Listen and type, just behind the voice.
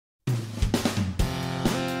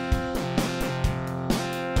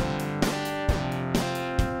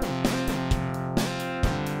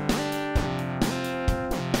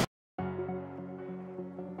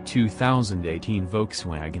2018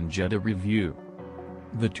 Volkswagen Jetta review.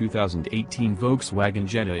 The 2018 Volkswagen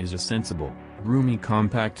Jetta is a sensible, roomy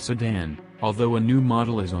compact sedan, although a new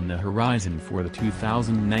model is on the horizon for the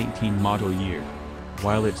 2019 model year.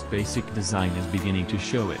 While its basic design is beginning to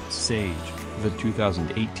show its age, the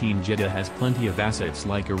 2018 Jetta has plenty of assets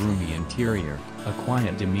like a roomy interior, a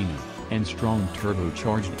quiet demeanor, and strong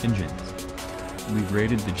turbocharged engines. We've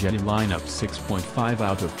rated the Jetta lineup 6.5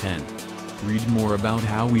 out of 10. Read more about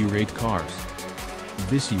how we rate cars.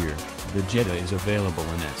 This year, the Jetta is available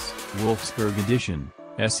in S, Wolfsburg Edition,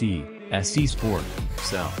 SE, SE Sport,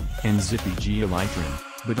 SEL, and Zippy GLI trim,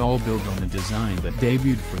 but all built on a design that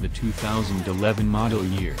debuted for the 2011 model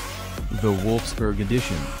year. The Wolfsburg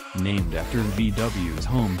Edition, named after VW's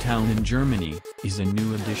hometown in Germany, is a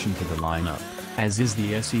new addition to the lineup, as is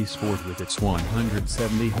the SE Sport with its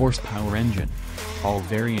 170 horsepower engine. All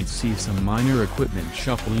variants see some minor equipment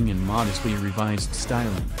shuffling and modestly revised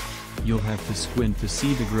styling. You'll have to squint to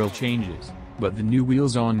see the grille changes, but the new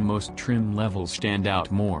wheels on most trim levels stand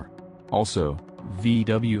out more. Also,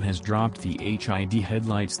 VW has dropped the HID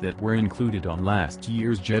headlights that were included on last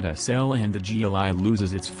year's Jetta SEL, and the GLI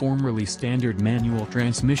loses its formerly standard manual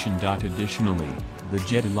transmission. Additionally, the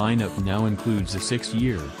Jetta lineup now includes a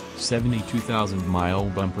 6-year, 72,000-mile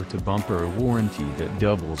bumper-to-bumper warranty that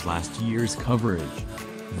doubles last year's coverage.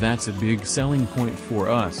 That's a big selling point for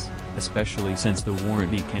us, especially since the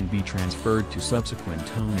warranty can be transferred to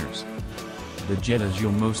subsequent owners. The Jettas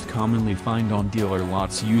you'll most commonly find on dealer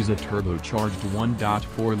lots use a turbocharged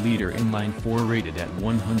 1.4-liter inline-4 rated at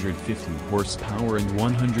 150 horsepower and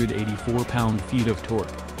 184 pound-feet of torque.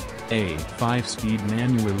 A 5-speed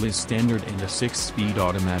manual is standard and a 6-speed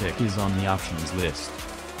automatic is on the options list.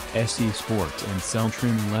 SE Sport and SEL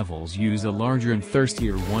trim levels use a larger and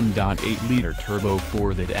thirstier 1.8-liter turbo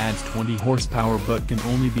 4 that adds 20 horsepower but can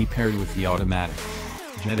only be paired with the automatic.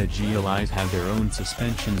 Jetta GLIs have their own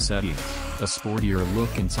suspension settings, a sportier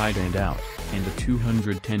look inside and out, and a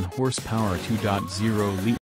 210 horsepower 2.0-liter